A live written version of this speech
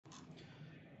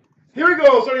Here we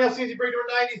go. Starting off CNC break number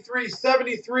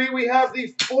 9373. We have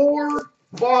the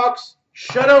 4-box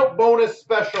shutout bonus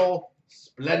special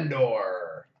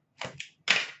Splendor.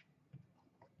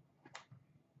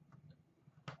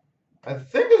 I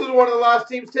think this is one of the last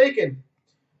teams taken.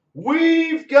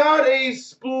 We've got a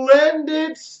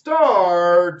splendid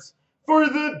start for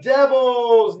the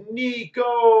Devils.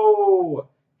 Nico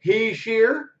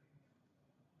Hischier.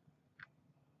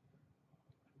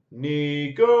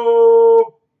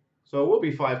 Nico. So it will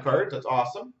be 5 cards. That's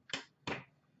awesome.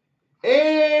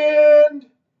 And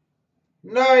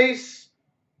nice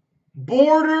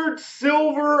bordered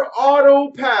silver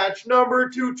auto patch number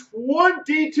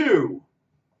 222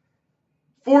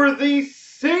 for the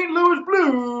St. Louis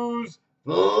Blues,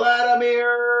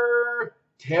 Vladimir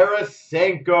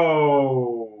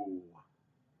Tarasenko.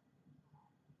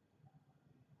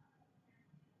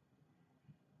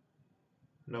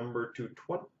 Number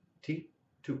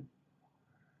 222.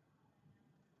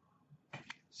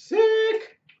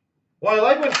 Sick! Well, I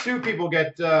like when 2 people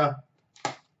get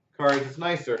cards. It's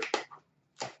nicer.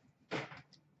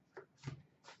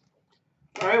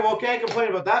 Alright, well, can't complain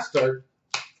about that start.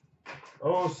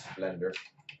 Oh, Splendor.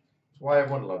 That's why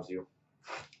everyone loves you.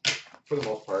 For the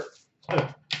most part.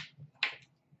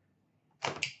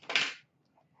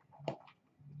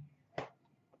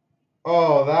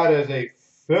 Oh, that is a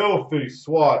filthy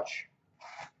swatch.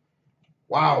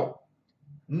 Wow.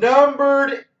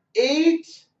 Numbered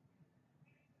 8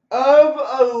 of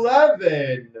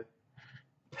 11.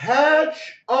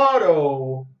 Patch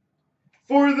auto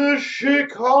for the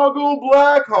Chicago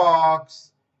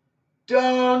Blackhawks,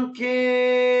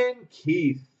 Duncan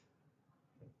Keith.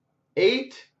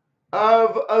 8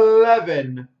 of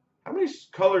 11. How many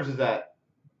colors is that?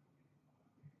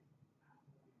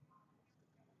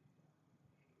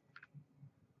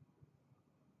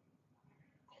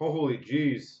 Holy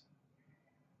jeez.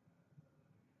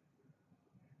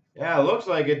 Yeah, it looks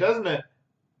like it, doesn't it?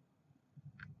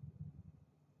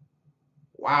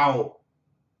 Wow.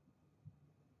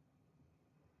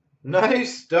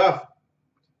 Nice stuff.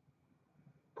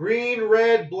 Green,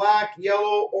 red, black,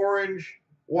 yellow, orange,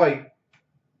 white.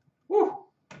 Woo.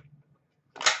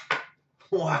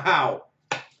 Wow.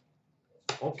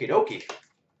 Okie dokie.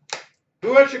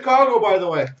 Who at Chicago, by the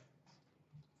way?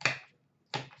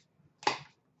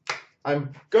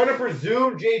 I'm going to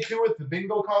presume J2 with the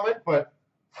bingo comment, but...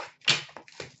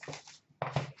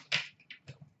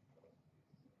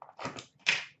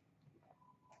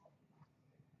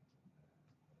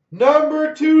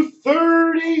 Number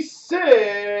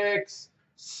 236,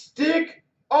 stick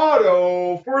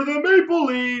auto for the Maple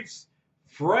Leafs,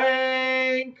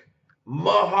 Frank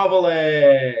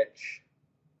Mahovlich.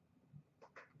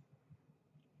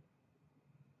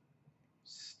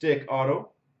 Stick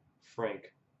auto,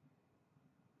 Frank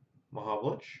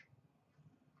Mahovlich.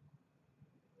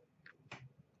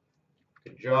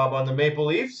 Good job on the Maple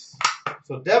Leafs.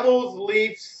 So Devils,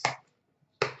 Leafs,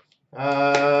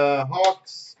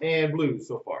 Hawks, and Blues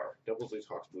so far. Devils, Leafs,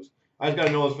 Hawks, Blues. I just got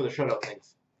to know this for the shutout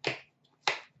things.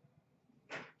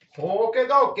 Okay,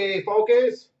 dokie,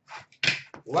 focus.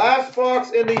 Last box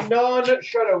in the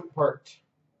non-shutout part.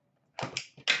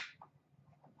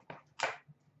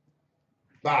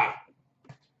 Bah.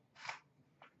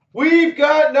 We've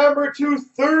got number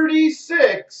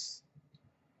 236,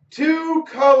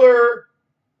 2-color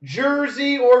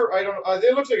jersey, or I don't know,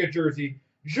 it looks like a jersey.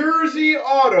 Jersey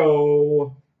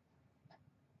auto,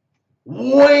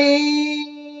 Wayne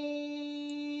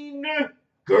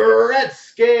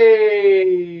Gretzky.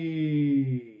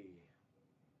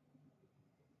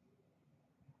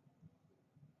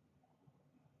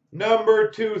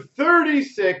 Number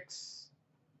 236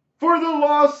 for the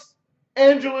Los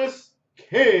Angeles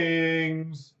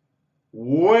Kings,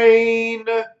 Wayne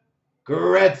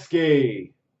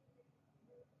Gretzky.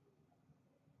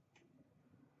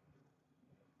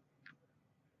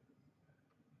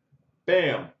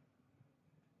 Bam.